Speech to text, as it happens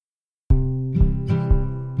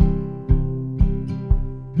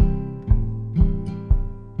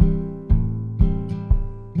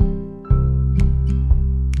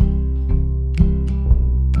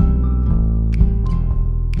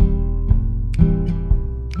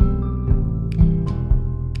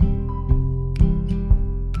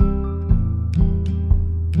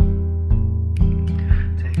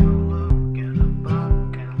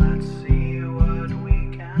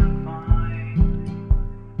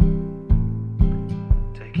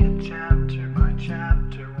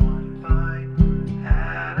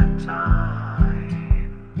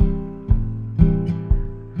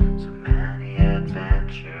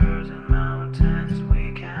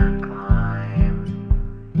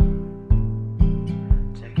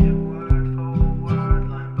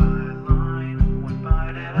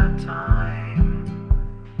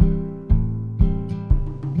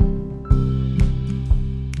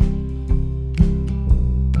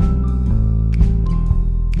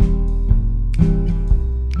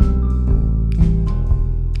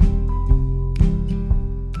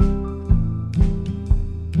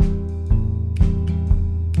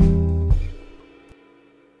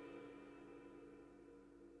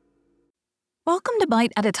Welcome to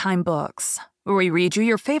Bite at a Time Books, where we read you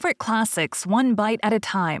your favorite classics one bite at a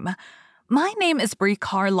time. My name is Brie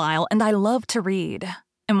Carlisle, and I love to read,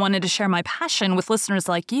 and wanted to share my passion with listeners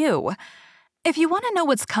like you. If you want to know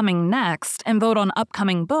what's coming next and vote on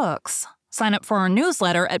upcoming books, sign up for our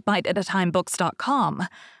newsletter at biteatatimebooks.com.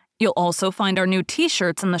 You'll also find our new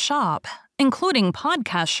t-shirts in the shop, including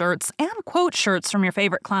podcast shirts and quote shirts from your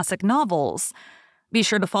favorite classic novels. Be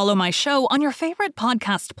sure to follow my show on your favorite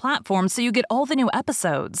podcast platform so you get all the new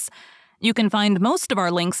episodes. You can find most of our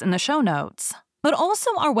links in the show notes, but also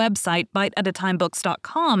our website,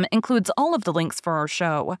 biteatatimebooks.com, includes all of the links for our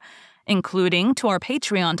show, including to our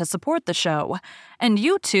Patreon to support the show, and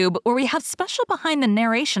YouTube, where we have special behind the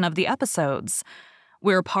narration of the episodes.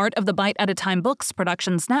 We're part of the Bite at a Time Books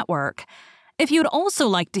Productions Network. If you'd also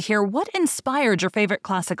like to hear what inspired your favorite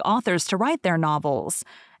classic authors to write their novels,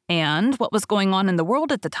 and what was going on in the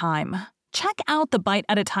world at the time, check out the Bite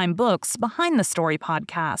at a Time Books Behind the Story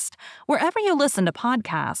podcast, wherever you listen to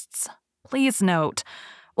podcasts. Please note,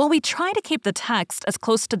 while we try to keep the text as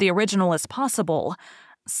close to the original as possible,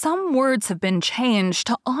 some words have been changed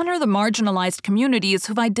to honor the marginalized communities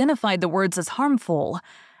who've identified the words as harmful,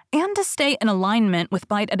 and to stay in alignment with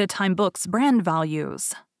Bite at a Time Books' brand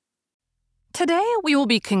values. Today, we will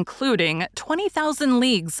be concluding 20,000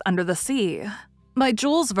 Leagues Under the Sea by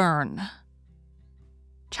Jules Verne.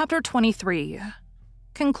 Chapter 23.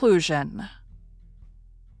 Conclusion.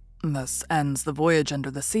 Thus ends the voyage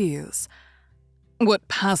under the seas. What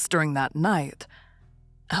passed during that night,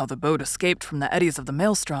 how the boat escaped from the eddies of the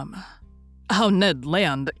maelstrom, how Ned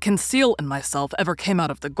Land, Conseil, and myself ever came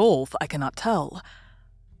out of the gulf, I cannot tell.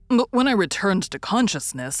 But when I returned to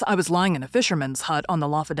consciousness, I was lying in a fisherman's hut on the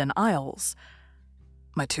Lofoden Isles.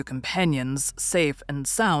 My two companions, safe and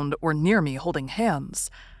sound, were near me holding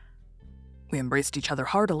hands. We embraced each other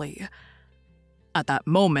heartily. At that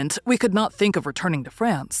moment, we could not think of returning to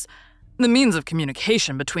France. The means of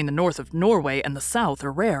communication between the north of Norway and the south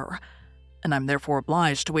are rare, and I'm therefore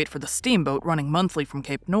obliged to wait for the steamboat running monthly from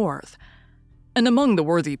Cape North. And among the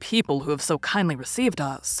worthy people who have so kindly received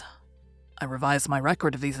us, I revise my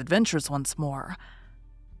record of these adventures once more.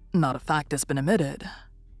 Not a fact has been omitted.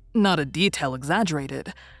 Not a detail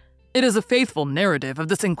exaggerated. It is a faithful narrative of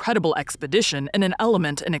this incredible expedition in an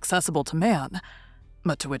element inaccessible to man,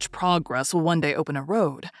 but to which progress will one day open a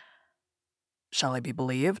road. Shall I be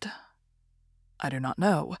believed? I do not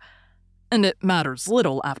know, and it matters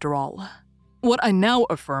little after all. What I now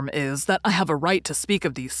affirm is that I have a right to speak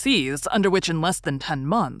of these seas under which in less than 10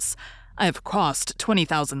 months I have crossed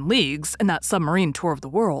 20,000 leagues in that submarine tour of the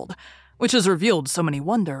world, which has revealed so many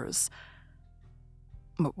wonders.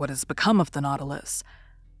 But what has become of the Nautilus?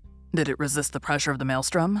 Did it resist the pressure of the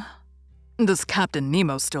maelstrom? Does Captain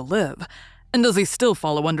Nemo still live? And does he still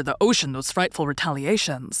follow under the ocean those frightful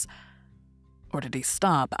retaliations? Or did he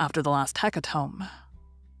stop after the last hecatomb?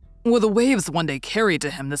 Will the waves one day carry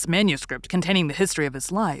to him this manuscript containing the history of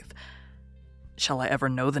his life? Shall I ever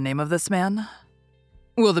know the name of this man?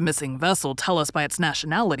 Will the missing vessel tell us by its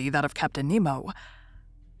nationality that of Captain Nemo?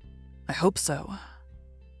 I hope so.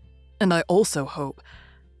 And I also hope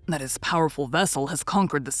that his powerful vessel has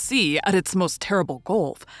conquered the sea at its most terrible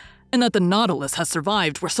gulf, and that the Nautilus has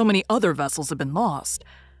survived where so many other vessels have been lost.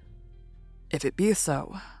 If it be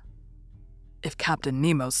so, if Captain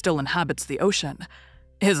Nemo still inhabits the ocean,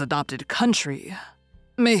 his adopted country,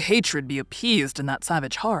 may hatred be appeased in that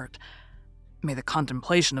savage heart. May the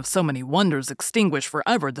contemplation of so many wonders extinguish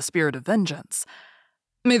forever the spirit of vengeance.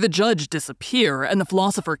 May the judge disappear and the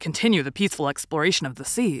philosopher continue the peaceful exploration of the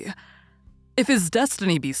sea. If his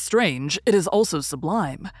destiny be strange, it is also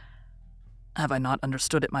sublime. Have I not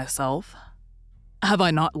understood it myself? Have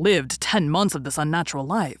I not lived 10 months of this unnatural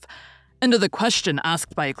life? And to the question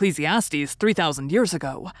asked by Ecclesiastes 3,000 years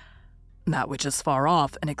ago, that which is far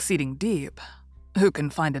off and exceeding deep, who can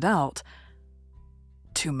find it out?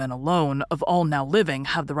 2 men alone of all now living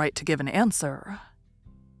have the right to give an answer.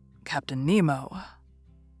 Captain Nemo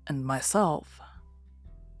and myself.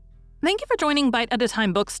 Thank you for joining Bite at a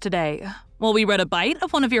Time Books today, while we read a bite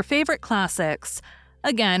of one of your favorite classics.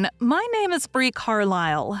 Again, my name is Brie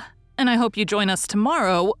Carlisle, and I hope you join us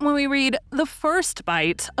tomorrow when we read the first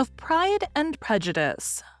bite of Pride and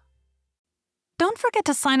Prejudice. Don't forget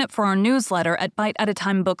to sign up for our newsletter at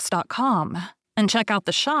biteatatimebooks.com and check out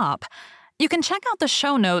the shop. You can check out the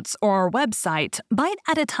show notes or our website,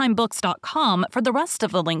 biteatatimebooks.com, for the rest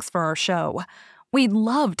of the links for our show. We'd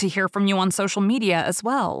love to hear from you on social media as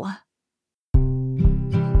well.